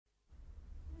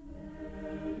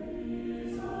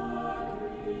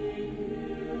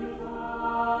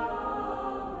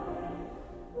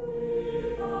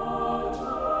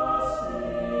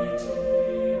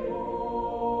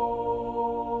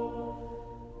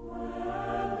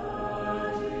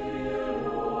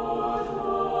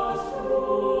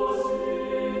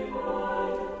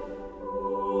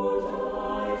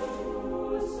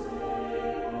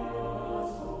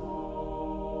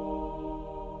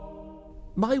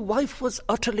My wife was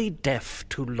utterly deaf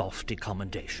to lofty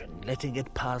commendation, letting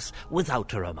it pass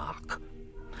without a remark.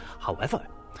 However,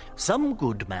 some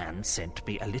good man sent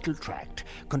me a little tract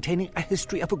containing a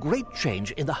history of a great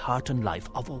change in the heart and life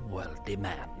of a worldly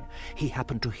man. He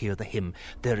happened to hear the hymn,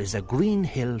 "There is a green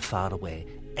hill far away,"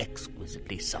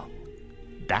 exquisitely sung.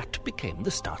 That became the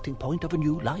starting point of a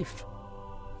new life.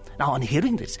 Now, on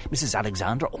hearing this, Mrs.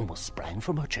 Alexander almost sprang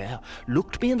from her chair,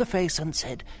 looked me in the face and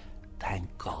said,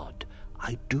 "Thank God,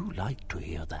 I do like to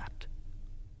hear that."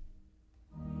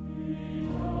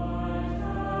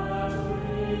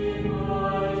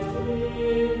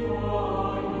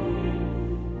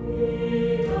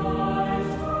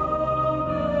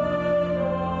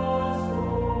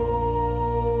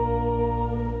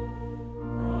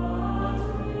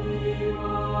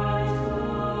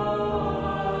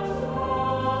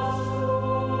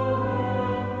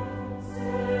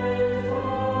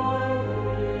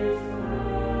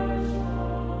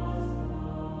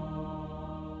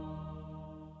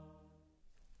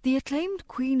 The acclaimed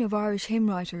Queen of Irish hymn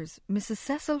writers, Mrs.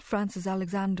 Cecil Frances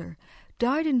Alexander,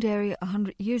 died in Derry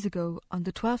 100 years ago on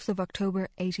the 12th of October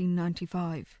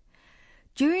 1895.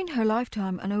 During her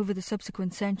lifetime and over the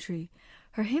subsequent century,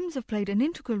 her hymns have played an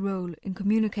integral role in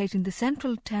communicating the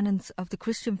central tenets of the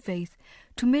Christian faith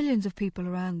to millions of people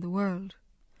around the world.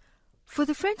 For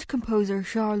the French composer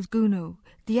Charles Gounod,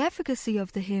 the efficacy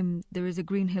of the hymn "There is a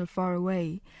Green Hill Far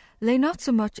Away" lay not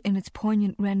so much in its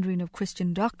poignant rendering of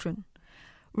Christian doctrine.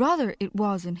 Rather, it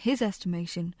was, in his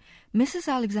estimation,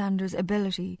 Mrs. Alexander's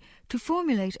ability to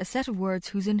formulate a set of words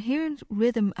whose inherent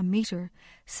rhythm and metre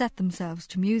set themselves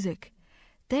to music,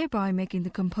 thereby making the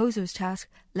composer's task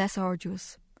less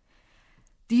arduous.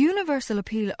 The universal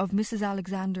appeal of Mrs.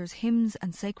 Alexander's hymns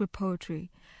and sacred poetry,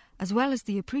 as well as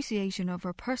the appreciation of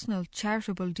her personal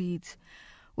charitable deeds,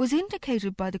 was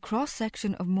indicated by the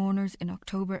cross-section of mourners in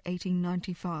October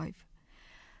 1895.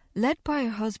 Led by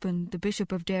her husband, the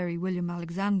Bishop of Derry, William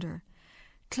Alexander,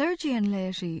 clergy and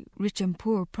laity, rich and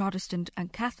poor, Protestant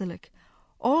and Catholic,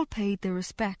 all paid their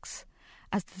respects,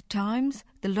 as the Times,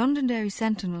 the Londonderry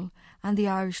Sentinel and the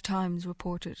Irish Times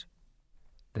reported.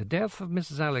 The death of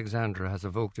Mrs. Alexander has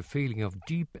evoked a feeling of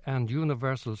deep and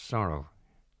universal sorrow.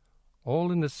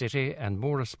 All in the city, and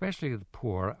more especially the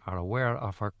poor, are aware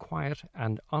of her quiet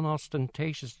and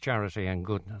unostentatious charity and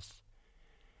goodness.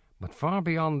 But far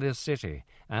beyond this city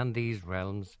and these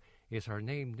realms is her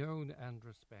name known and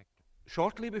respected.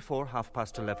 Shortly before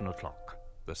 11:30,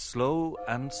 the slow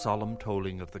and solemn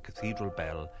tolling of the cathedral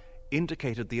bell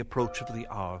indicated the approach of the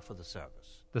hour for the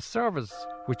service. The service,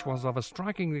 which was of a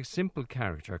strikingly simple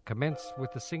character, commenced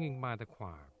with the singing by the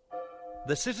choir.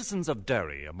 The citizens of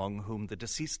Derry, among whom the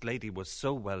deceased lady was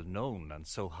so well known and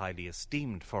so highly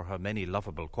esteemed for her many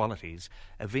lovable qualities,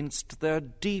 evinced their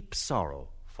deep sorrow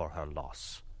for her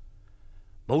loss.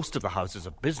 Most of the houses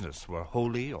of business were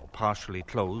wholly or partially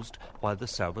closed while the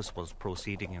service was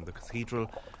proceeding in the cathedral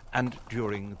and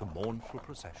during the mournful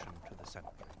procession to the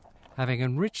cemetery. Having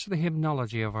enriched the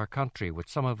hymnology of our country with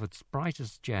some of its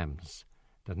brightest gems,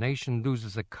 the nation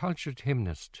loses a cultured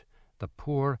hymnist, the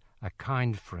poor a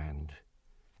kind friend.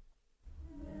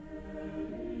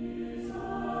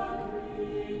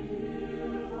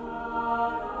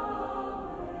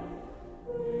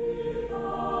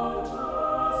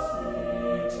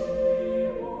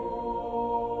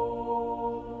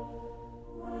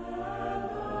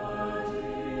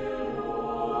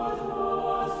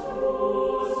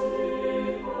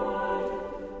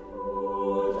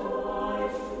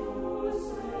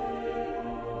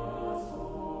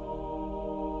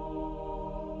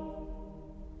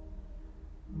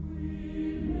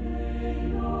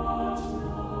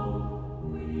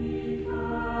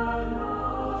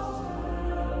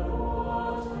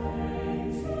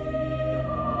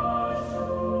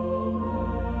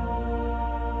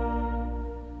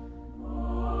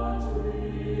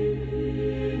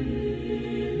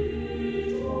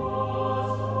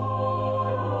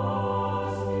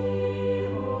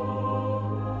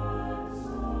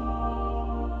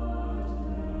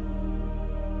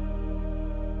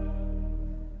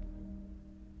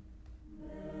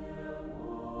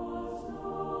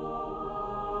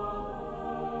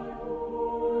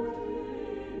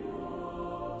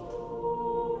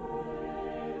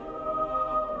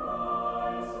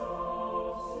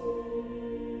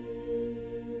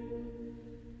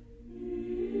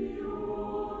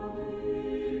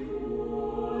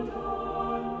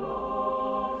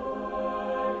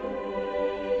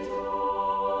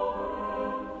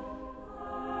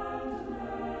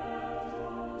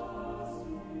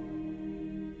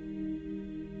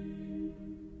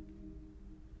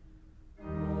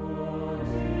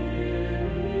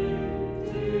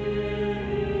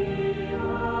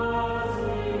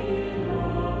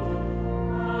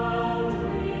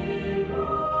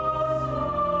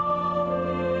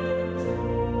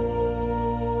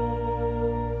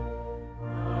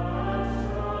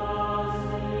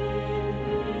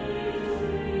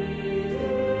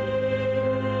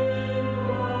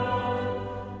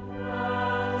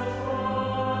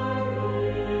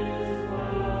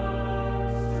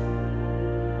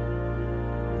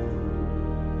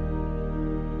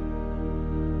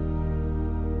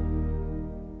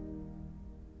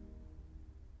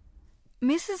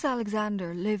 Mrs.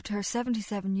 Alexander lived her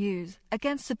 77 years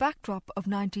against the backdrop of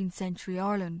 19th century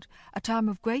Ireland, a time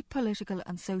of great political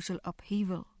and social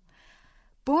upheaval.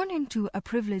 Born into a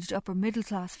privileged upper middle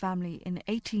class family in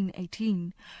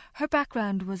 1818, her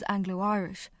background was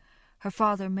Anglo-Irish. Her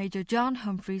father, Major John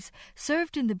Humphreys,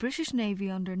 served in the British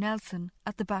Navy under Nelson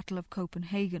at the Battle of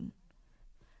Copenhagen.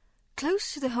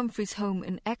 Close to the Humphreys' home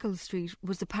in Eccles Street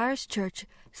was the parish church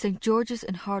St George's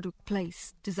in Hardwicke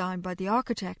Place, designed by the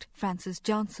architect Francis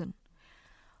Johnson.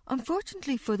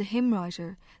 Unfortunately for the hymn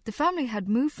writer, the family had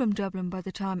moved from Dublin by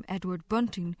the time Edward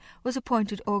Bunting was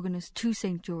appointed organist to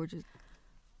St George's.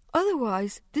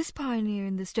 Otherwise, this pioneer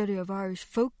in the study of Irish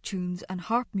folk tunes and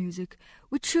harp music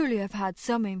would surely have had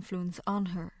some influence on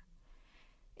her.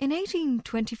 In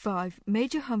 1825,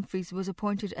 Major Humphreys was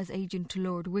appointed as agent to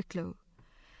Lord Wicklow.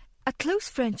 A close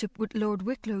friendship with Lord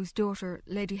Wicklow's daughter,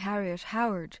 Lady Harriet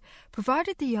Howard,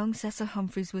 provided the young Cecil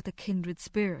Humphreys with a kindred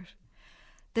spirit.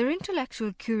 Their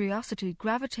intellectual curiosity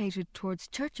gravitated towards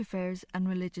church affairs and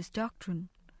religious doctrine.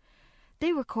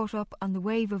 They were caught up on the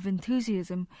wave of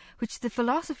enthusiasm which the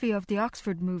philosophy of the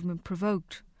Oxford movement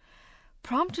provoked.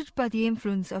 Prompted by the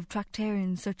influence of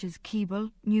Tractarians such as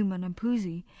Keble, Newman and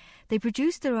Pusey, they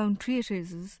produced their own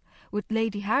treatises, with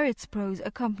Lady Harriet's prose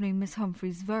accompanying Miss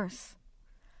Humphreys' verse.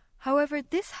 However,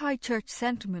 this high church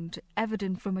sentiment,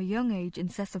 evident from a young age in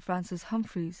Cecil Frances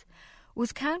Humphreys,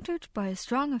 was countered by a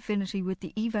strong affinity with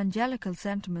the evangelical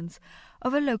sentiments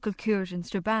of a local curate in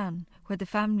Strabane, where the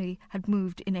family had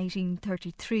moved in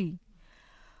 1833.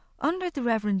 Under the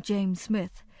Reverend James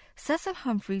Smith, Cecil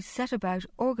Humphreys set about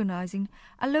organising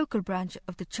a local branch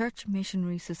of the Church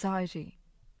Missionary Society.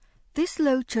 This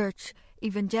low church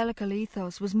evangelical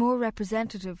ethos was more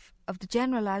representative of the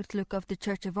general outlook of the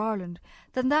Church of Ireland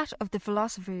than that of the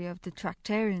philosophy of the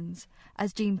Tractarians,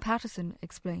 as Jean Pattison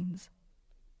explains.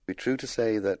 It would be true to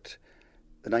say that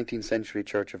the 19th century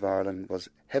Church of Ireland was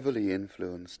heavily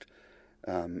influenced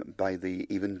by the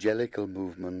evangelical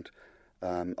movement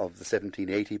of the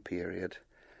 1780 period,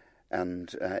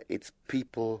 and its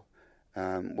people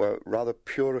were rather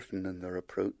Puritan in their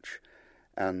approach,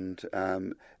 and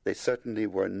they certainly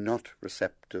were not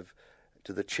receptive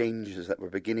to the changes that were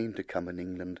beginning to come in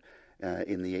England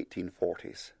in the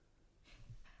 1840s.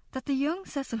 That the young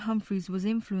Cecil Humphreys was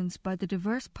influenced by the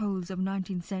diverse poles of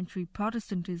 19th century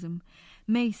Protestantism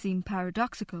may seem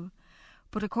paradoxical,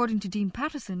 but according to Dean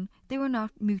Pattison, they were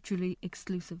not mutually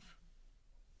exclusive.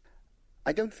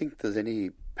 I don't think there's any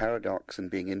paradox in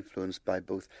being influenced by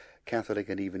both Catholic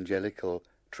and evangelical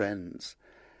trends.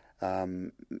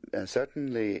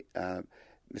 Certainly,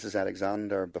 Mrs.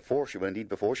 Alexander, before she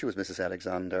was Mrs.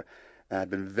 Alexander, had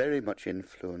been very much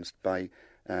influenced by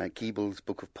Keble's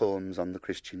Book of Poems on the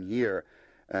Christian Year,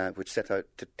 which set out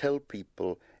to tell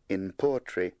people in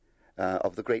poetry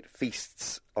of the great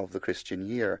feasts of the Christian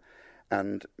year.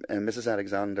 And Mrs.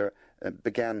 Alexander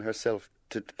began herself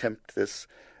to attempt this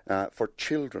for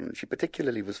children. She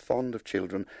particularly was fond of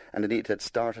children, and indeed had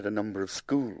started a number of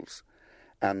schools.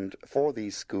 And for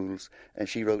these schools,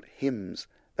 she wrote hymns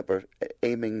that were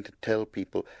aiming to tell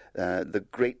people the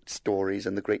great stories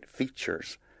and the great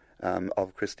features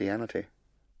of Christianity.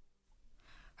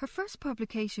 Her first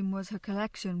publication was her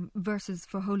collection Verses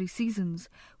for Holy Seasons,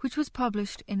 which was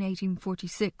published in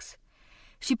 1846.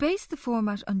 She based the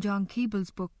format on John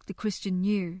Keble's book The Christian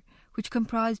Year, which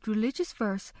comprised religious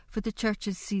verse for the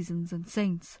Church's seasons and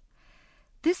saints.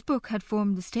 This book had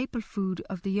formed the staple food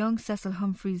of the young Cecil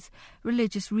Humphreys'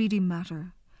 religious reading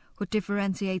matter. What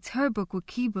differentiates her book with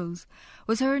Keble's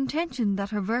was her intention that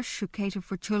her verse should cater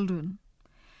for children.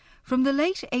 From the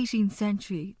late 18th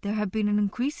century, there had been an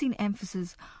increasing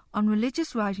emphasis on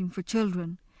religious writing for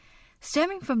children,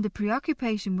 stemming from the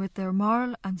preoccupation with their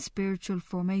moral and spiritual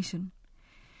formation.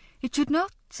 It should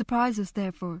not surprise us,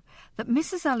 therefore, that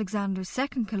Mrs. Alexander's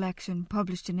second collection,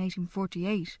 published in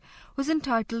 1848, was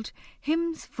entitled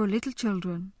Hymns for Little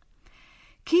Children.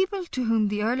 Keble, to whom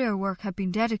the earlier work had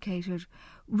been dedicated,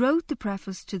 wrote the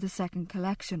preface to the second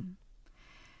collection.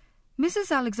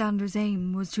 Mrs. Alexander's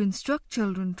aim was to instruct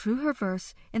children through her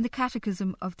verse in the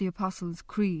Catechism of the Apostles'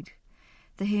 Creed.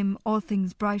 The hymn All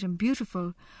Things Bright and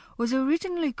Beautiful was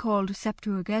originally called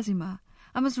Septuagesima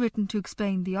and was written to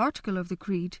explain the article of the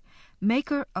Creed,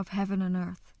 Maker of Heaven and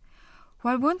Earth,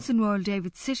 while once in Royal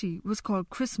David's City was called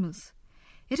Christmas.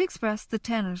 It expressed the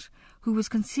tenet, who was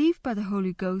conceived by the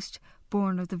Holy Ghost,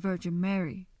 born of the Virgin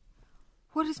Mary.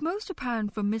 What is most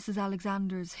apparent from Mrs.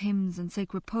 Alexander's hymns and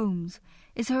sacred poems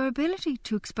is her ability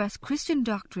to express Christian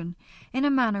doctrine in a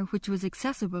manner which was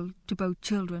accessible to both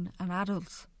children and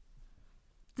adults.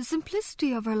 The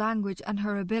simplicity of her language and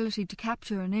her ability to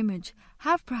capture an image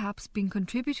have perhaps been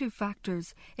contributive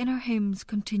factors in her hymns'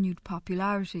 continued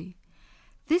popularity.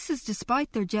 This is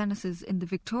despite their genesis in the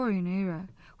Victorian era,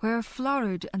 where a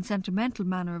florid and sentimental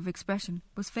manner of expression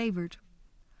was favoured.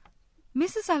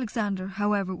 Mrs. Alexander,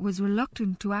 however, was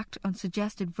reluctant to act on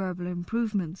suggested verbal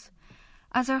improvements,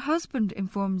 as her husband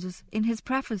informs us in his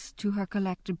preface to her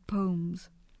collected poems.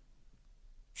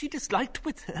 She disliked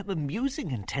with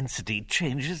amusing intensity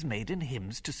changes made in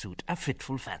hymns to suit a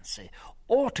fitful fancy,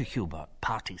 or to humour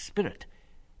party spirit.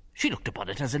 She looked upon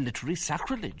it as a literary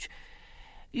sacrilege.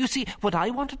 You see, what I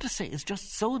wanted to say is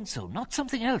just so-and-so, not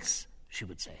something else, she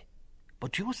would say.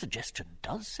 But your suggestion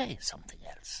does say something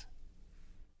else.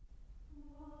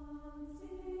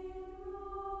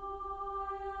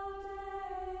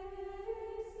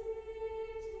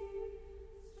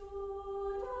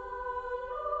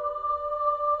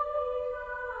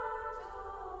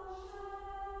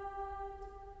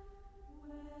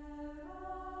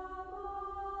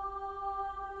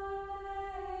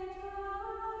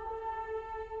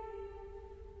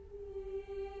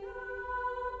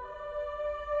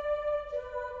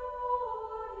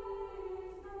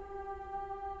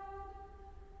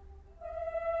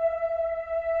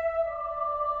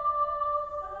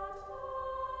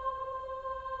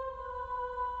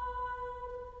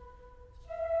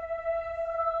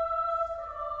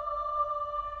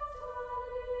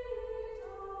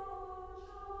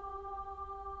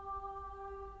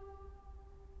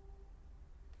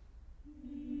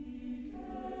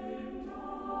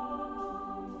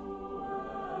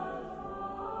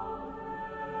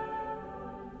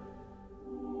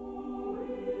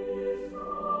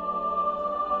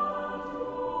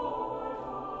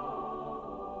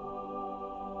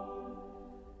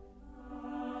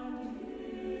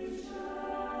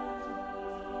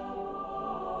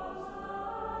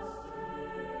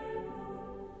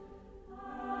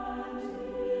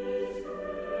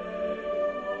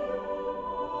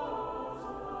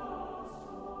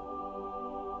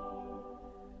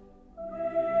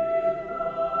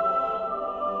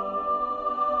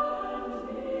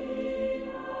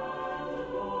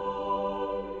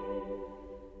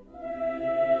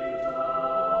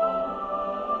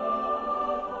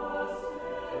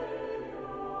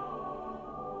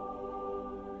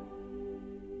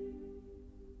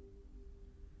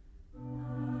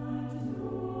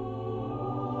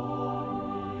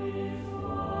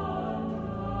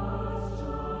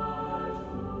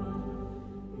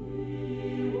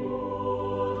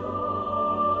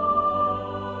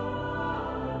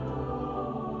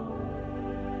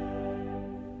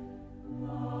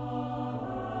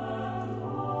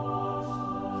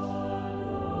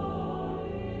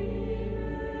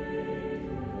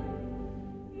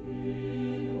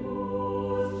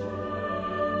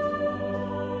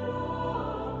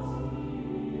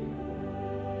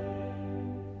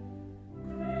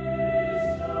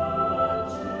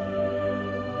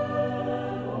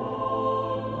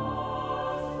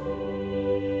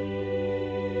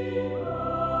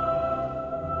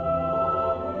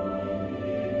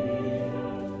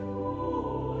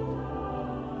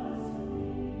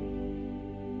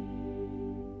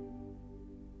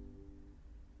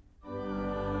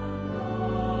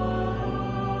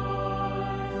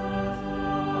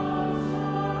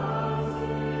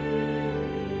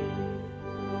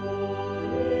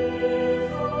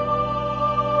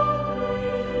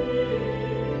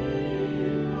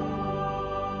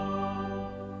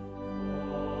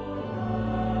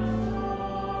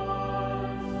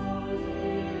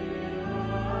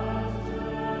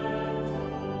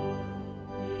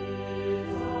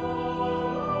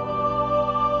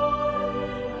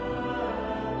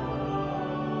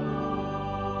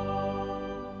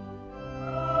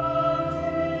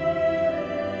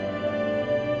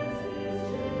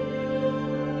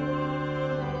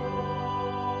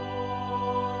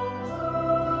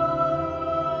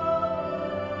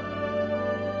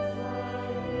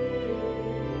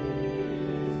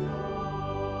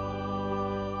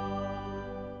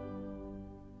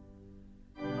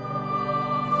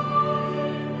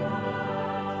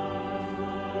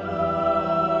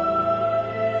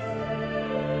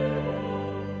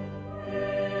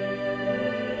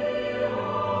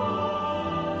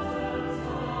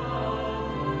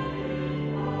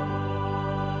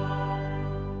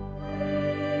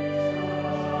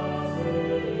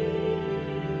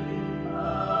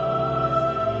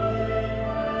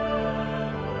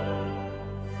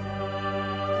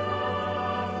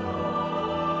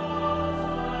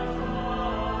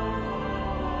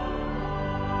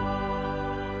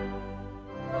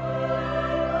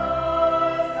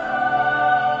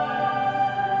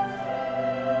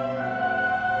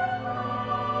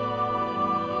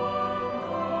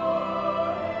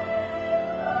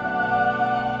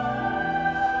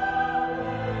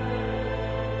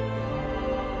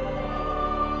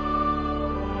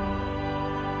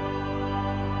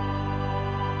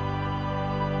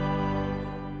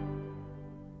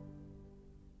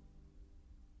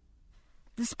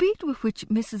 The speed with which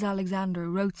Mrs. Alexander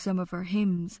wrote some of her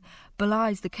hymns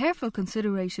belies the careful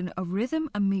consideration of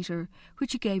rhythm and metre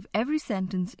which she gave every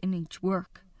sentence in each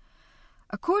work.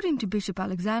 According to Bishop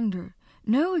Alexander,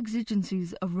 no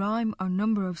exigencies of rhyme or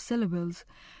number of syllables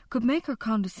could make her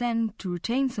condescend to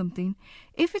retain something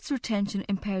if its retention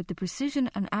impaired the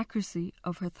precision and accuracy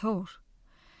of her thought.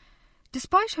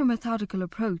 Despite her methodical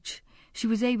approach, she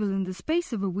was able in the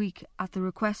space of a week, at the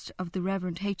request of the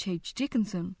Reverend H. H.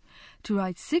 Dickinson, to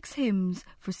write 6 hymns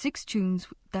for 6 tunes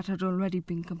that had already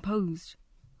been composed.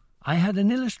 I had an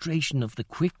illustration of the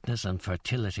quickness and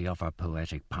fertility of her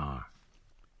poetic power.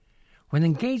 When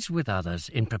engaged with others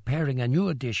in preparing a new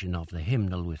edition of the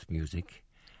hymnal with music,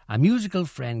 a musical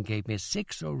friend gave me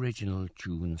 6 original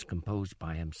tunes composed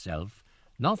by himself,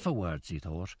 not for words, he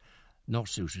thought, nor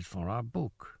suited for our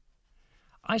book.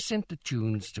 I sent the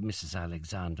tunes to Mrs.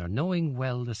 Alexander, knowing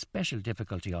well the special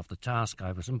difficulty of the task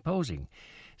I was imposing,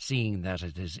 seeing that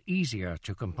it is easier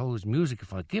to compose music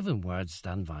for given words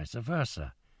than vice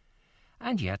versa.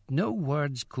 And yet no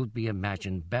words could be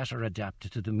imagined better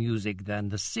adapted to the music than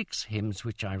the 6 hymns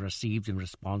which I received in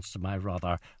response to my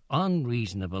rather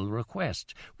unreasonable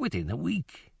request within a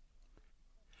week.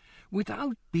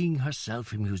 Without being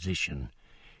herself a musician,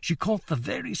 she caught the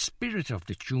very spirit of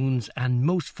the tunes and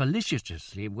most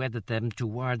felicitously wedded them to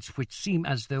words which seem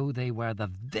as though they were the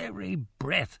very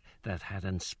breath that had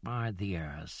inspired the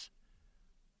airs.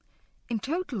 In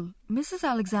total, Mrs.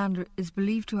 Alexander is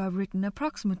believed to have written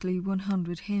approximately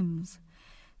 100 hymns.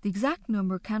 The exact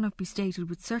number cannot be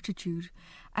stated with certitude,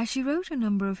 as she wrote a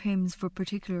number of hymns for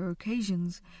particular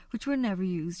occasions, which were never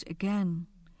used again.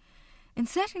 In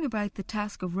setting about the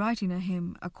task of writing a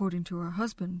hymn according to her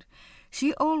husband,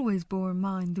 she always bore in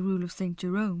mind the rule of St.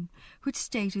 Jerome, which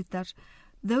stated that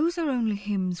those are only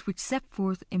hymns which set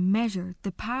forth in measure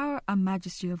the power and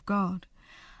majesty of God,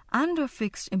 and are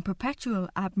fixed in perpetual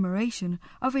admiration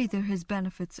of either his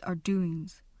benefits or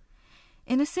doings.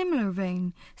 In a similar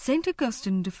vein, St.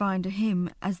 Augustine defined a hymn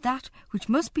as that which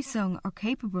must be sung or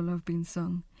capable of being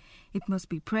sung. It must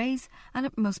be praise, and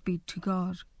it must be to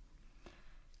God.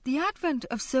 The advent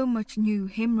of so much new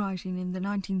hymn writing in the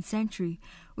 19th century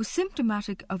was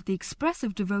symptomatic of the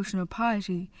expressive devotional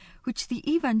piety which the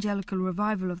evangelical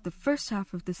revival of the first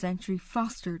half of the century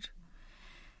fostered.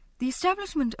 The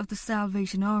establishment of the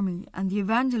Salvation Army and the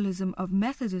evangelism of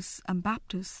Methodists and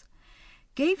Baptists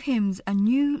gave hymns a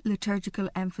new liturgical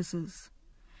emphasis.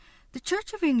 The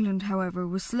Church of England, however,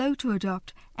 was slow to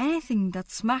adopt anything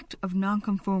that smacked of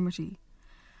nonconformity.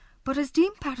 But as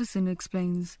Dean Pattison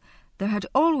explains, there had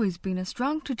always been a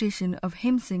strong tradition of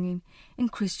hymn singing in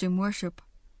Christian worship.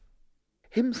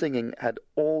 Hymn singing had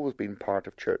always been part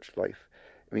of church life.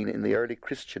 I mean, in the early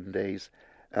Christian days,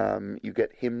 you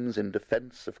get hymns in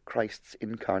defence of Christ's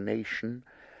incarnation.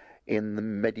 In the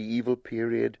medieval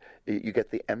period, you get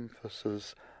the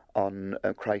emphasis on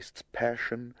Christ's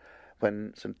passion.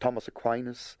 When St. Thomas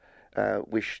Aquinas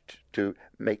wished to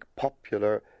make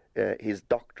popular his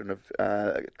doctrine of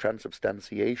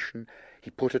transubstantiation, he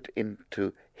put it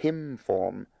into hymn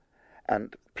form,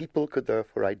 and people could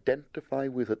therefore identify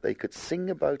with it, they could sing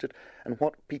about it, and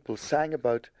what people sang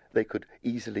about they could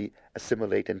easily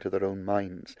assimilate into their own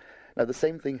minds. Now the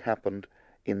same thing happened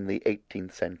in the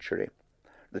 18th century.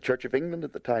 The Church of England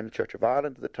at the time, the Church of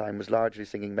Ireland at the time, was largely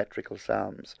singing metrical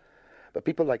psalms. But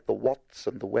people like the Watts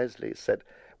and the Wesleys said,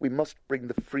 we must bring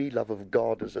the free love of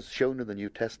God as is shown in the New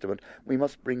Testament. We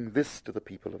must bring this to the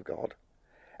people of God.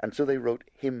 And so they wrote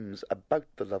hymns about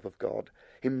the love of God,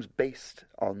 hymns based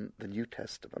on the New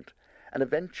Testament. And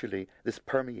eventually this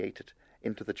permeated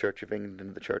into the Church of England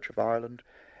and the Church of Ireland.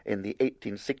 In the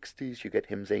 1860s you get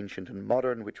Hymns Ancient and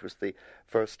Modern, which was the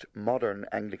first modern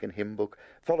Anglican hymn book,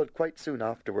 followed quite soon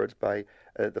afterwards by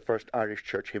the first Irish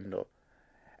church hymnal.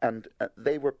 And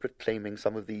they were proclaiming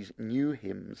some of these new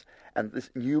hymns and this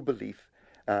new belief,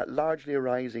 largely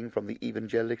arising from the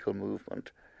evangelical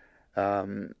movement,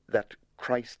 that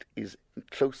Christ is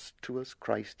close to us,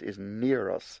 Christ is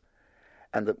near us,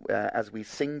 and that as we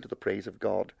sing to the praise of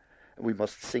God, we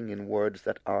must sing in words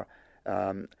that are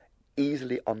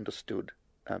easily understood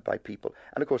by people.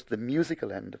 And of course, the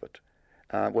musical end of it,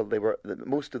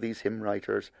 most of these hymn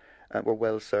writers were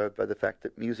well served by the fact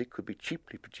that music could be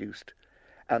cheaply produced,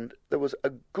 and there was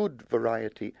a good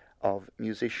variety of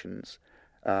musicians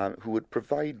who would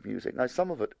provide music. Now, some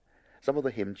of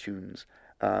the hymn tunes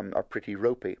are pretty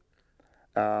ropey.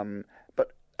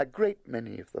 But a great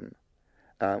many of them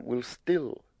will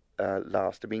still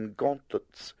last. I mean,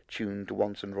 Gauntlets tuned to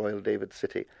Once in Royal David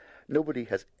City. Nobody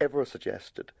has ever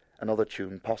suggested another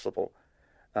tune possible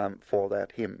for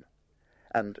that hymn.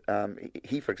 And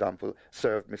he, for example,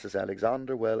 served Mrs.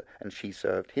 Alexander well, and she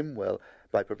served him well,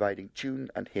 by providing tune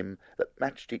and hymn that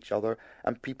matched each other,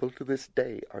 and people to this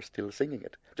day are still singing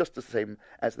it, just the same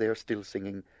as they are still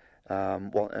singing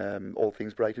All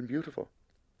Things Bright and Beautiful.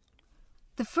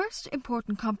 The first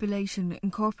important compilation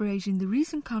incorporating the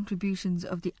recent contributions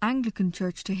of the Anglican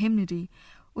Church to hymnody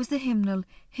was the hymnal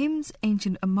Hymns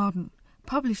Ancient and Modern,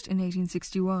 published in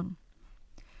 1861.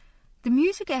 The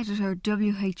music editor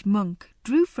W. H. Monk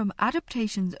drew from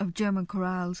adaptations of German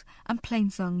chorales and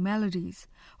plain-song melodies,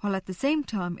 while at the same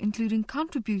time including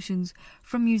contributions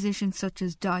from musicians such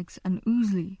as Dykes and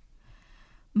Ousley.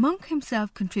 Monk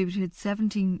himself contributed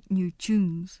 17 new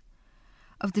tunes.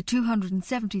 Of the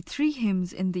 273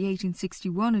 hymns in the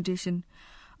 1861 edition,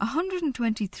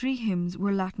 123 hymns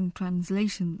were Latin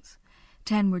translations,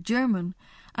 10 were German,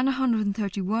 and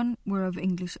 131 were of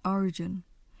English origin.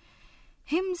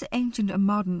 Hymns Ancient and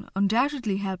Modern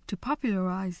undoubtedly helped to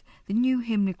popularise the new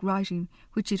hymnic writing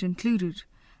which it included,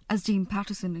 as Dean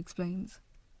Pattison explains.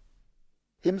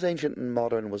 Hymns Ancient and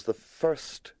Modern was the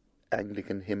first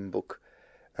Anglican hymn book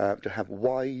to have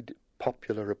wide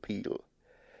popular appeal.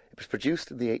 It was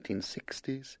produced in the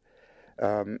 1860s.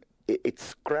 It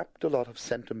scrapped a lot of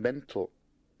sentimental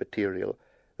material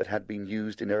that had been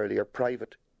used in earlier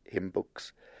private hymn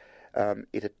books.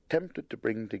 It attempted to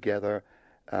bring together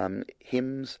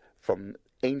hymns from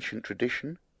ancient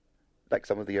tradition, like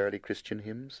some of the early Christian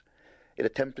hymns. It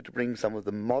attempted to bring some of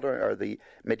the modern or the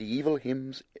medieval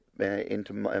hymns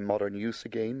into modern use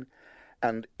again,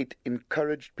 and it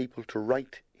encouraged people to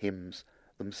write hymns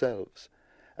themselves,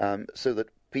 so that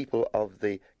people of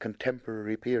the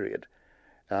contemporary period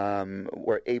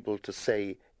were able to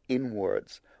say in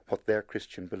words what their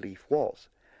Christian belief was.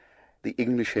 The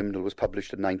English hymnal was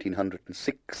published in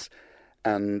 1906,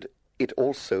 and it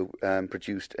also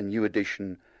produced a new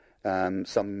edition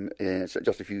just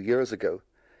a few years ago.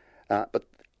 But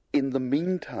in the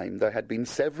meantime, there had been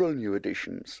several new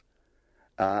editions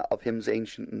of Hymns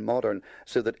Ancient and Modern,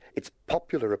 so that its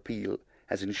popular appeal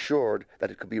has ensured that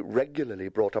it could be regularly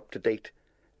brought up to date,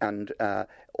 and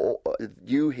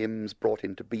new hymns brought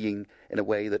into being in a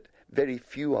way that very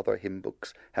few other hymn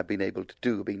books have been able to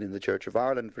do. Being in the Church of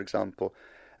Ireland, for example,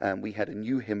 we had a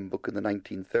new hymn book in the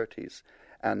 1930s,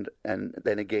 and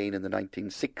then again in the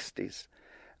 1960s.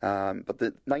 But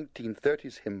the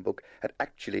 1930s hymn book had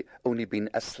actually only been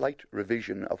a slight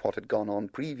revision of what had gone on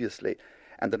previously,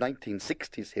 and the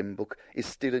 1960s hymn book is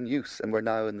still in use, and we're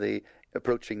now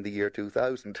approaching the year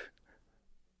 2000.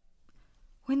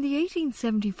 When the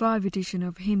 1875 edition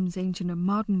of Hymns Ancient and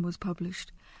Modern was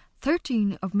published,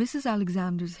 13 of Mrs.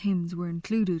 Alexander's hymns were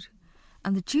included,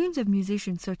 and the tunes of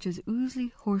musicians such as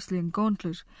Ousley, Horsley and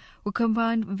Gauntlet were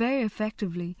combined very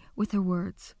effectively with her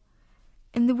words.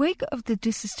 In the wake of the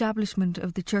disestablishment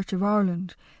of the Church of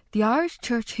Ireland, the Irish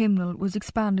Church hymnal was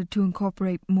expanded to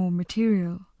incorporate more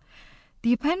material.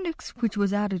 The appendix which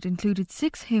was added included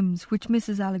 6 hymns which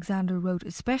Mrs. Alexander wrote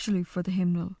especially for the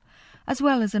hymnal, as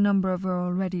well as a number of her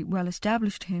already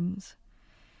well-established hymns.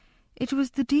 It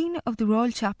was the Dean of the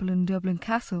Royal Chapel in Dublin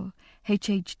Castle,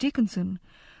 H. Dickinson,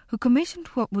 who commissioned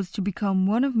what was to become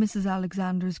one of Mrs.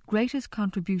 Alexander's greatest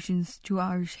contributions to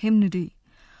Irish hymnody,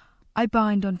 I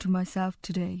Bind Unto Myself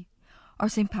Today, or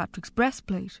St. Patrick's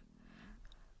Breastplate.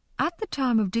 At the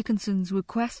time of Dickinson's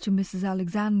request to Mrs.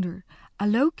 Alexander, a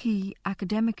low-key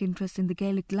academic interest in the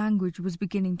Gaelic language was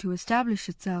beginning to establish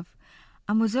itself,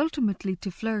 and was ultimately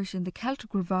to flourish in the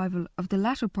Celtic revival of the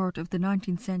latter part of the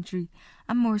 19th century,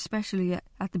 and more especially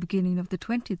at the beginning of the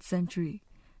 20th century.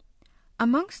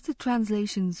 Amongst the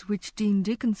translations which Dean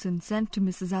Dickinson sent to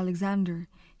Mrs. Alexander,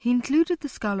 he included the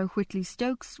scholar Whitley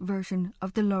Stokes' version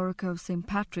of the Lorica of St.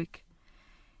 Patrick.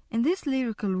 In this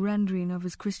lyrical rendering of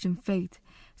his Christian faith,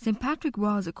 St. Patrick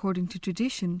was, according to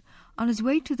tradition, on his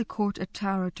way to the court at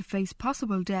Tara to face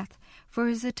possible death for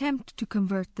his attempt to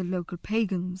convert the local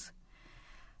pagans.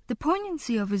 The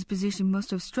poignancy of his position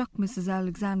must have struck Mrs.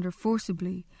 Alexander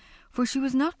forcibly, for she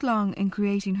was not long in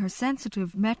creating her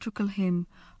sensitive metrical hymn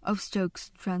of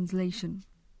Stokes' translation.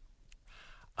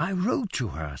 I wrote to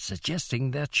her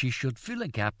suggesting that she should fill a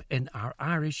gap in our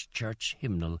Irish church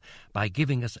hymnal by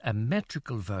giving us a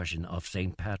metrical version of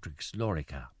St. Patrick's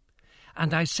Lorica,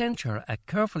 and I sent her a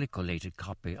carefully collated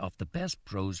copy of the best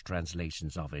prose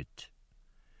translations of it.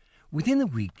 Within a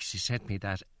week she sent me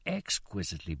that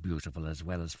exquisitely beautiful as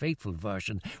well as faithful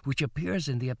version which appears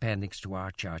in the appendix to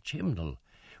our church hymnal,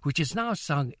 which is now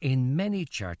sung in many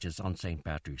churches on St.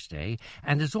 Patrick's Day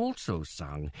and is also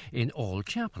sung in all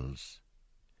chapels.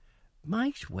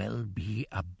 Might well be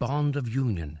a bond of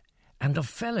union and of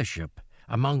fellowship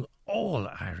among all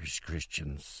Irish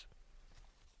Christians.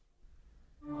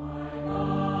 My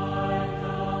mind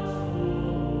comes to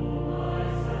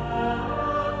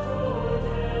myself today.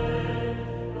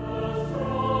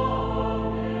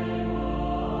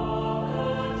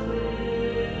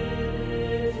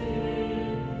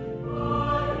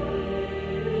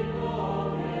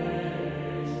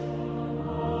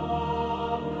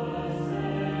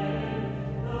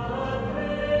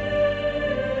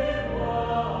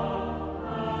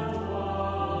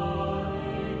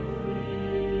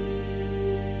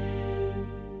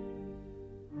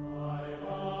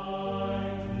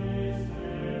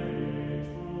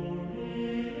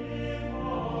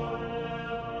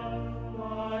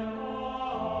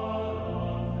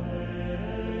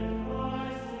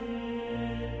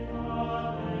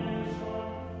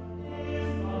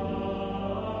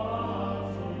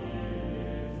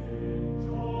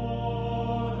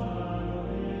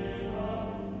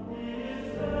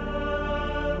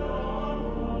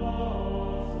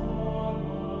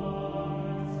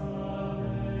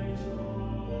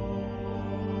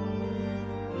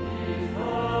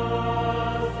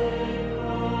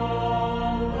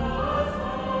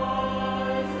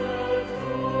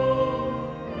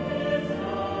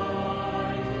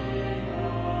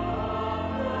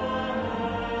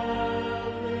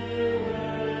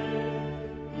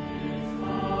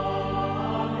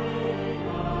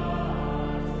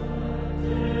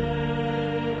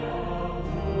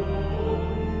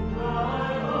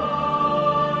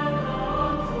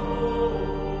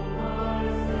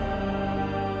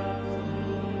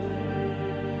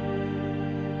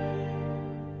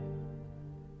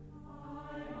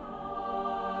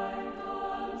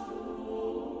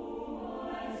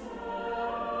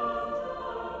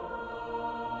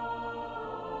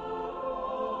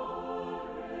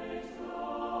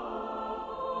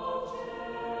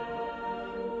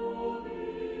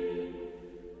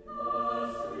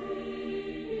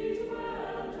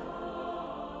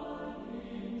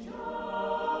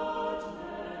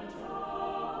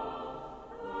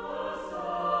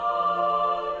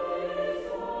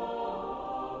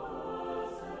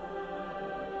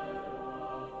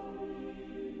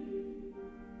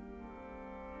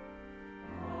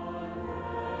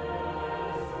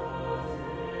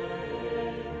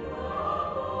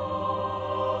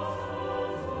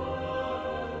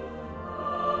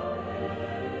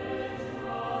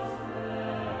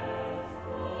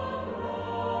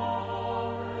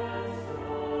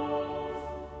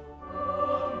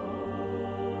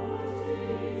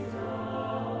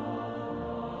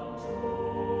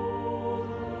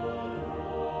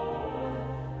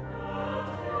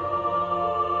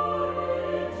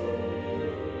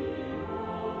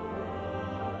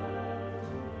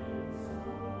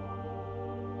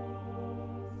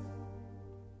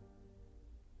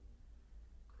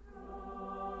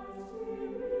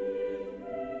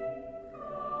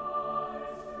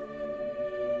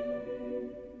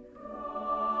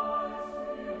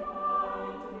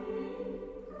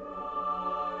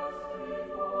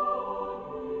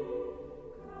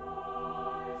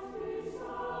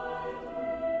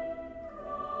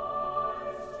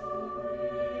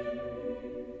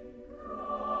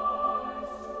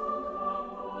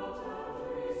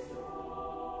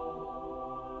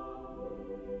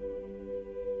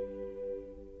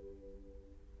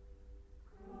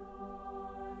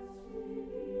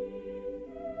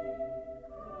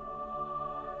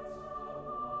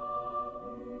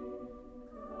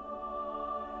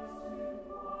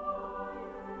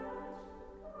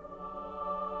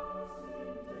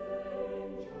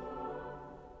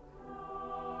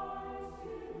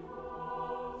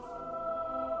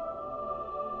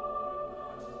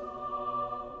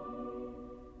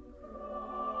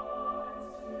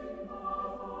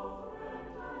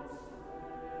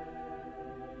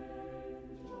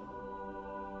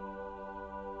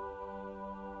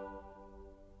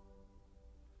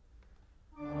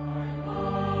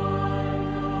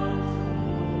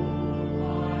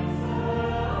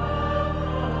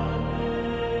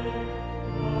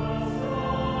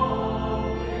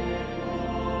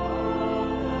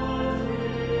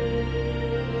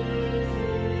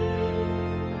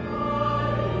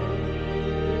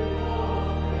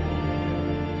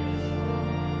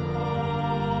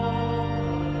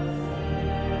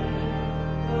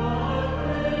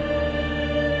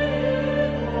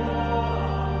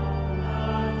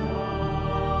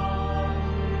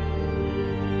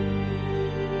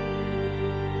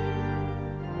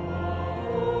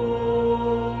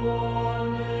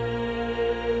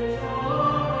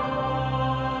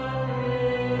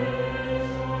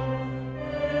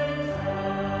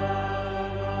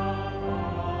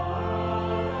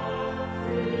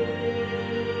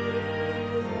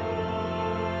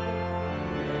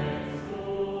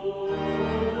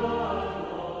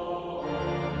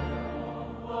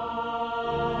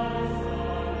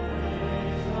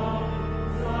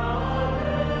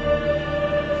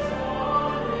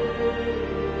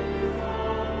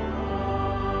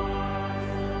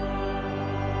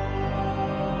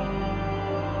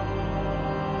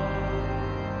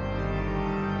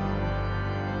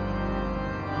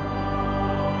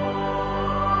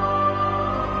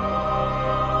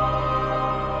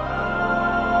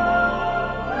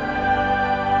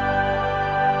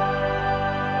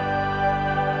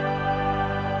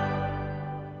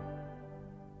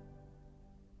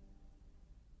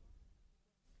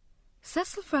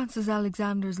 Cecil Frances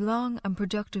Alexander's long and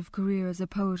productive career as a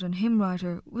poet and hymn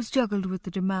writer was juggled with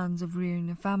the demands of rearing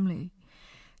a family.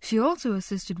 She also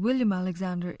assisted William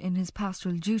Alexander in his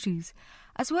pastoral duties,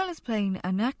 as well as playing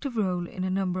an active role in a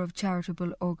number of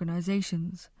charitable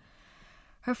organisations.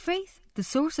 Her faith, the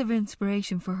source of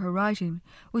inspiration for her writing,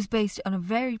 was based on a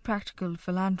very practical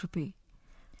philanthropy.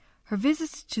 Her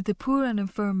visits to the poor and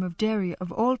infirm of Derry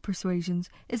of all persuasions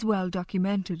is well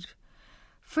documented.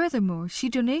 Furthermore, she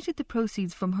donated the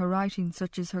proceeds from her writings,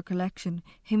 such as her collection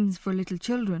Hymns for Little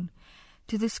Children,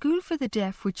 to the School for the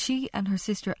Deaf which she and her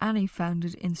sister Annie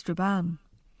founded in Strabane.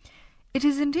 It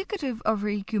is indicative of her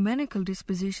ecumenical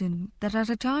disposition that at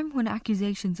a time when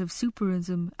accusations of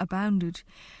superism abounded,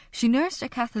 she nursed a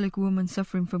Catholic woman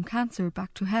suffering from cancer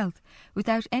back to health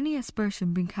without any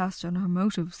aspersion being cast on her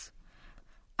motives.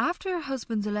 After her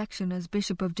husband's election as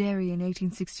Bishop of Derry in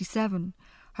 1867,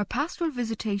 her pastoral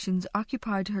visitations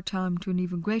occupied her time to an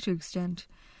even greater extent,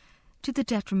 to the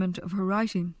detriment of her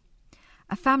writing.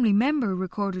 A family member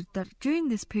recorded that during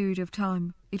this period of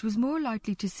time it was more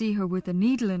likely to see her with a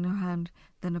needle in her hand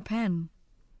than a pen.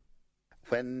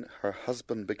 When her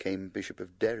husband became Bishop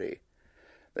of Derry,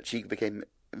 that she became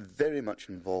very much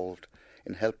involved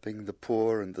in helping the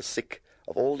poor and the sick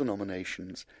of all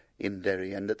denominations in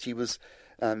Derry, and that she was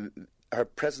her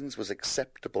presence was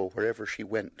acceptable wherever she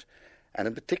went. And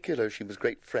in particular, she was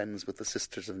great friends with the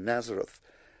Sisters of Nazareth,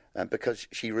 because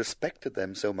she respected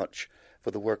them so much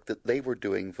for the work that they were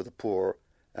doing for the poor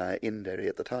in Derry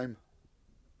at the time.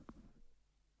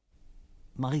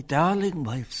 My darling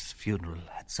wife's funeral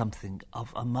had something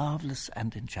of a marvellous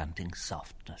and enchanting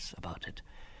softness about it.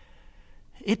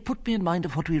 It put me in mind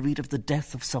of what we read of the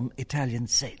death of some Italian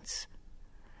saints.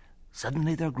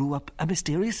 Suddenly there grew up a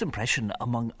mysterious impression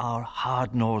among our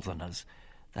hard northerners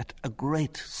that a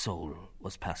great soul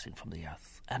was passing from the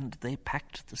earth, and they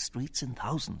packed the streets in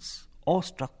thousands,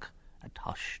 awestruck and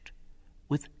hushed,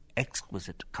 with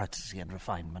exquisite courtesy and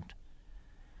refinement.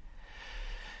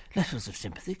 Letters of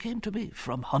sympathy came to me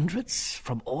from hundreds,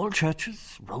 from all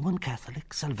churches, Roman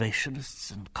Catholics,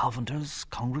 Salvationists and Covenanters,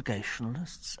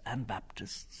 Congregationalists and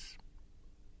Baptists.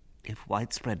 If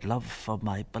widespread love for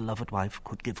my beloved wife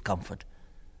could give comfort,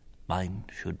 mine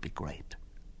should be great.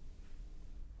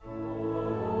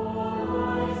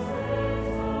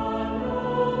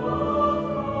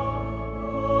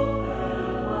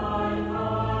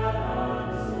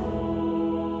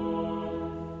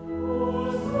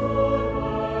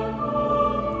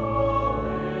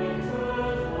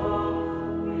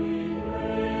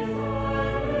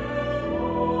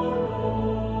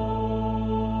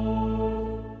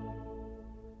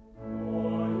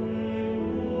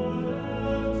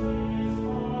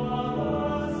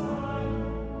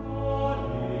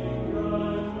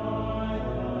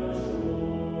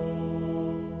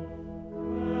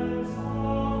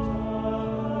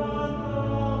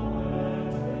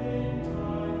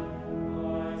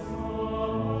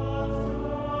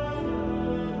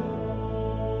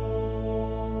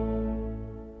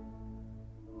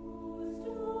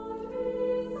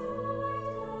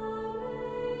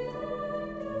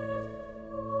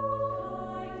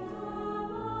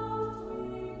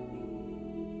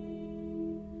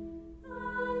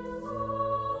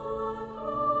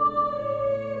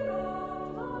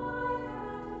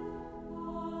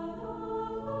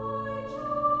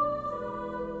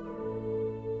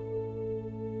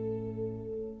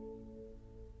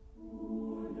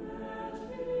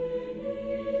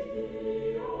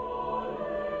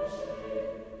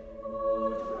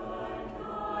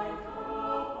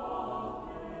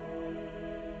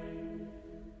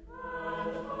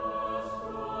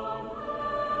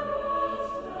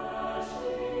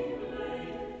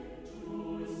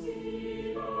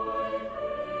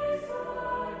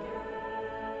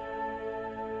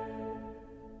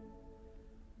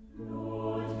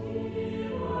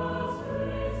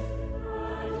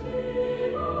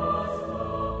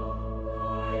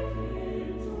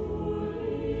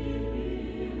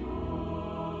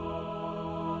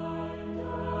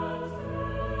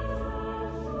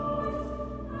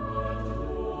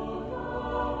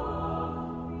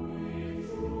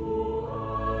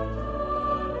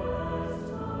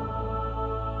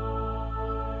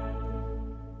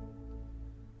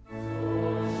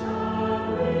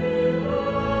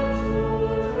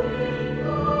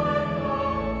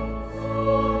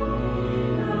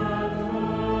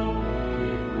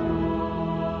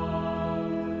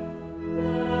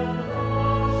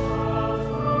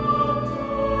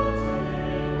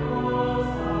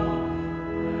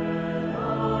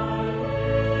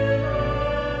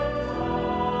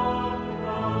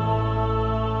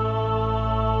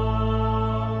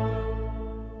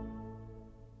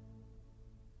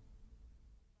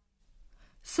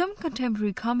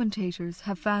 contemporary commentators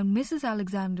have found Mrs.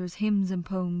 Alexander's hymns and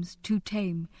poems too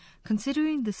tame,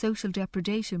 considering the social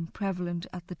depredation prevalent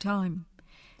at the time.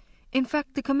 In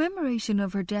fact, the commemoration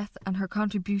of her death and her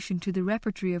contribution to the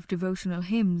repertory of devotional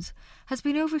hymns has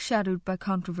been overshadowed by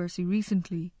controversy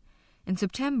recently. In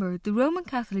September, the Roman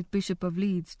Catholic Bishop of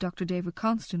Leeds, Dr. David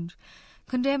Constant,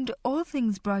 condemned all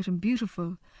things bright and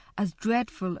beautiful as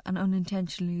dreadful and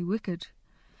unintentionally wicked,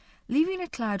 leaving a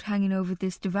cloud hanging over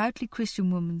this devoutly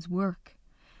Christian woman's work.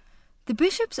 The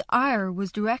bishop's ire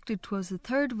was directed towards the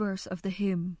third verse of the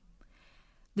hymn: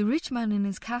 "The rich man in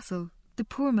his castle, the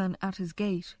poor man at his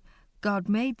gate. God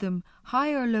made them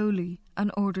high or lowly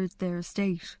and ordered their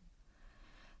estate."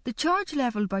 The charge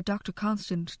levelled by Dr.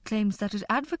 Constant claims that it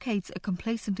advocates a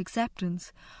complacent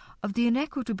acceptance of the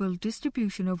inequitable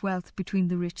distribution of wealth between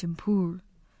the rich and poor.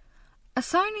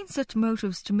 Assigning such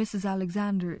motives to Mrs.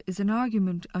 Alexander is an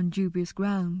argument on dubious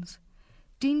grounds.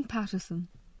 Dean Pattison.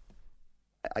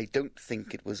 I don't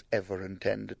think it was ever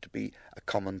intended to be a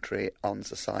commentary on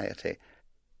society.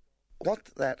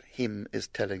 What that hymn is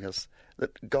telling us,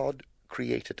 that God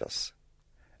created us,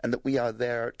 and that we are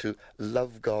there to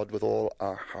love God with all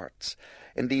our hearts.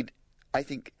 Indeed, I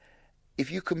think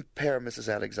if you compare Mrs.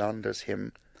 Alexander's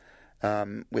hymn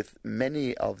with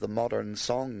many of the modern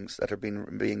songs that are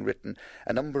being written,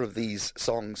 a number of these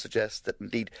songs suggest that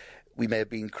indeed we may have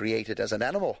been created as an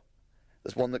animal.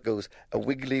 There's one that goes, "A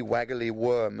wiggly, waggly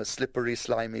worm, a slippery,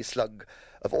 slimy slug.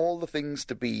 Of all the things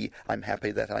to be, I'm happy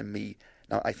that I'm me."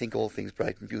 Now, I think All Things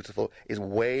Bright and Beautiful is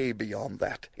way beyond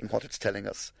that in what it's telling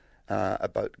us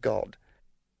about God.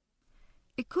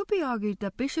 It could be argued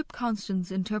that Bishop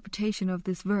Constant's interpretation of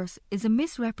this verse is a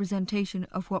misrepresentation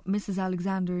of what Mrs.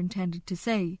 Alexander intended to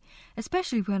say,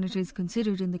 especially when it is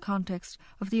considered in the context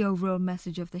of the overall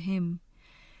message of the hymn.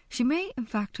 She may, in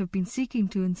fact, have been seeking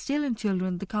to instill in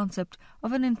children the concept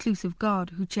of an inclusive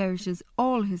God who cherishes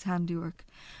all his handiwork,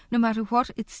 no matter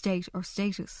what its state or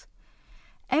status.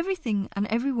 Everything and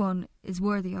everyone is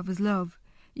worthy of his love.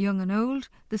 Young and old,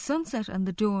 the sunset and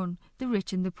the dawn, the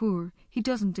rich and the poor, he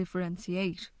doesn't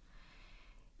differentiate.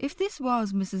 If this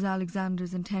was Mrs.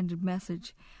 Alexander's intended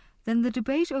message, then the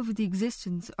debate over the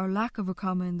existence or lack of a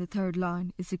comma in the third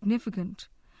line is significant,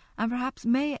 and perhaps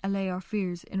may allay our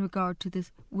fears in regard to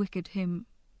this wicked hymn.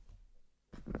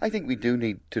 I think we do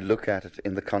need to look at it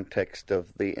in the context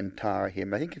of the entire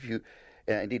hymn. I think if you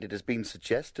indeed, it has been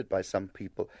suggested by some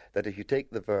people that if you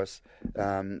take the verse,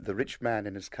 the rich man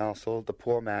in his castle, the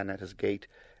poor man at his gate,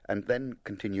 and then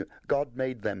continue, God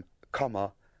made them,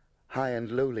 comma, high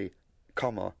and lowly,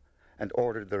 comma, and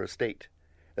ordered their estate,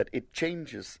 that it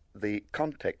changes the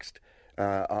context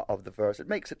of the verse. It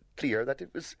makes it clear that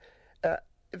it was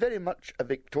very much a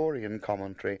Victorian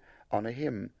commentary on a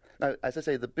hymn. Now, as I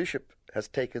say, the bishop has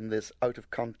taken this out of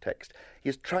context. He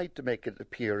has tried to make it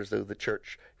appear as though the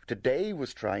church today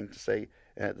was trying to say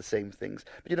the same things.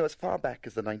 But, as far back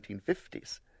as the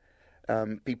 1950s,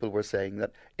 people were saying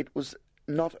that it was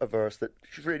not a verse that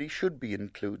really should be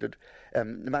included,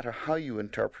 no matter how you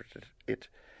interpreted it,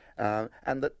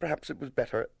 and that perhaps it was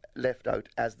better left out,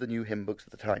 as the new hymn books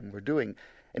at the time were doing.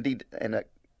 Indeed, in a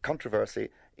controversy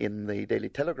in the Daily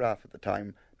Telegraph at the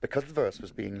time, because the verse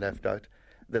was being left out,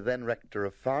 the then rector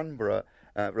of Farnborough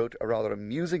wrote a rather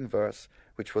amusing verse,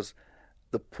 which was,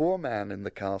 "The poor man in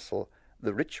the castle,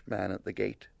 the rich man at the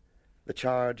gate. The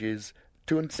charge is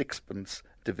 2 and 6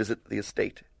 to visit the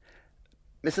estate."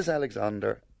 Mrs.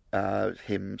 Alexander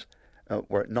hymns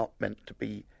were not meant to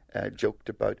be joked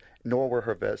about, nor were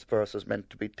her verses meant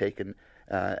to be taken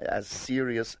as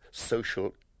serious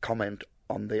social comment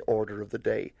on the order of the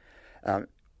day.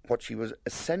 What she was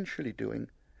essentially doing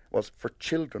was for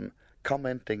children,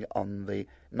 commenting on the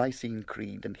Nicene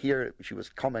Creed, and here she was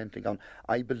commenting on,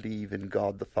 "I believe in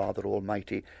God the Father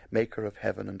Almighty, maker of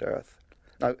heaven and earth."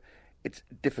 Now, it's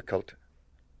difficult,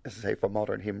 as I say, for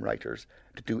modern hymn writers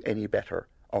to do any better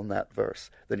on that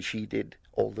verse than she did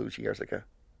all those years ago.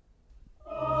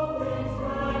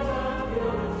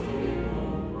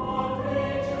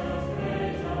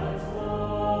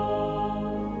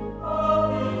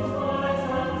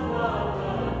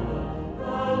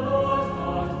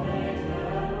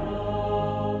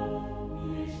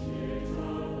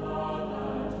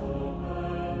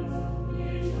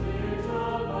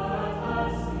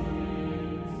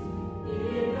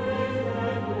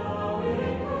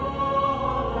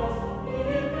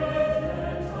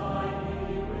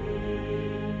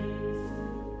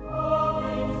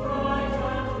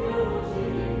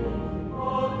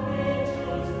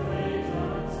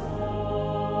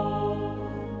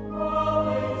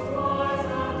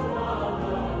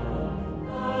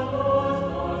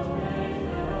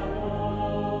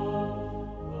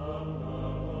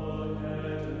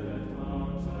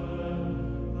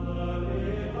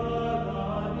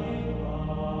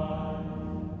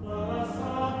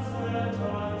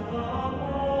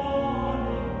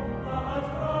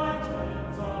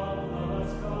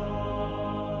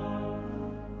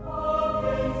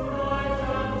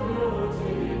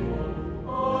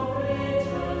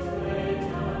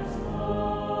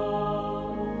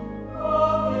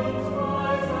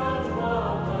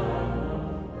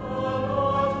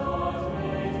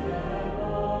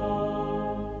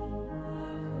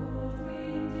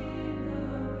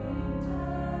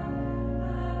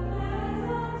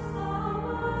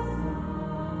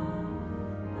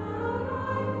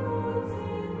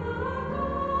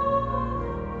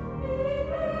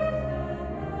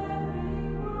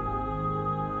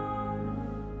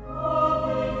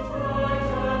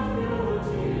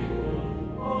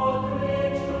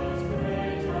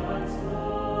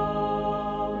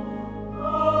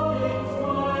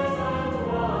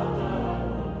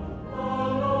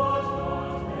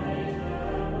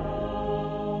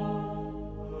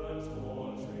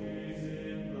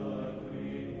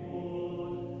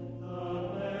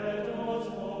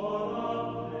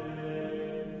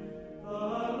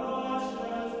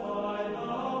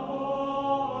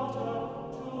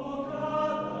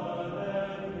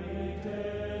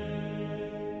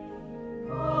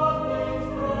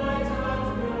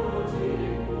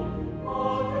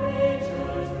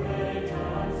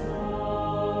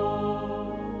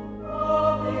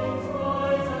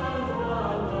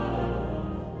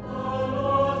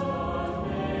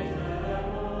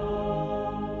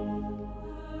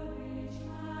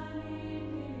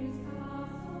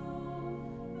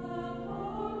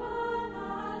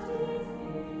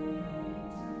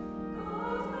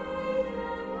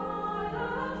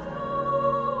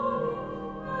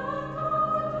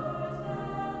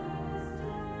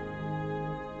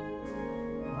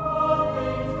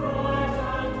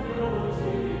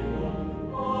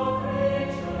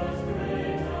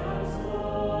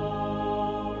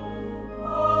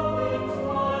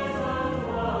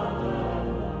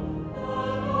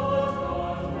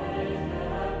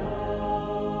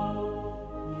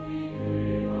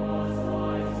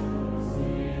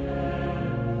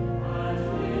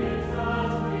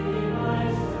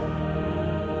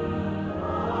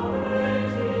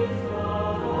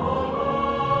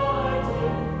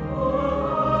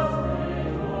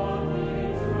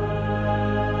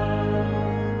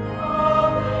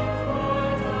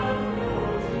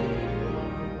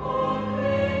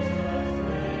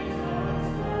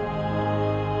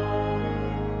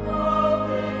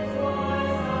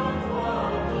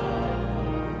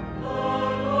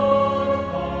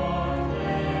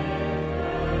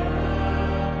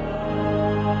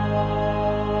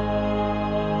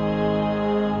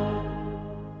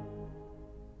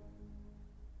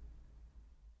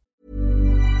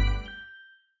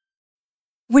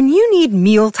 When you need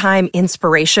mealtime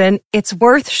inspiration, it's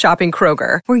worth shopping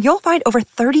Kroger, where you'll find over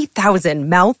 30,000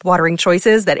 mouth-watering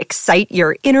choices that excite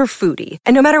your inner foodie.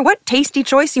 And no matter what tasty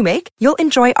choice you make, you'll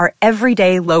enjoy our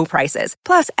everyday low prices,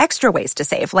 plus extra ways to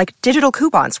save, like digital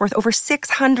coupons worth over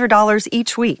 $600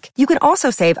 each week. You can also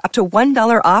save up to $1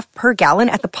 off per gallon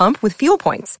at the pump with fuel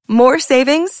points. More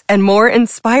savings and more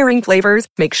inspiring flavors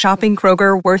make shopping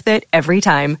Kroger worth it every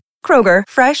time. Kroger,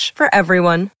 fresh for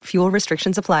everyone. Fuel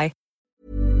restrictions apply.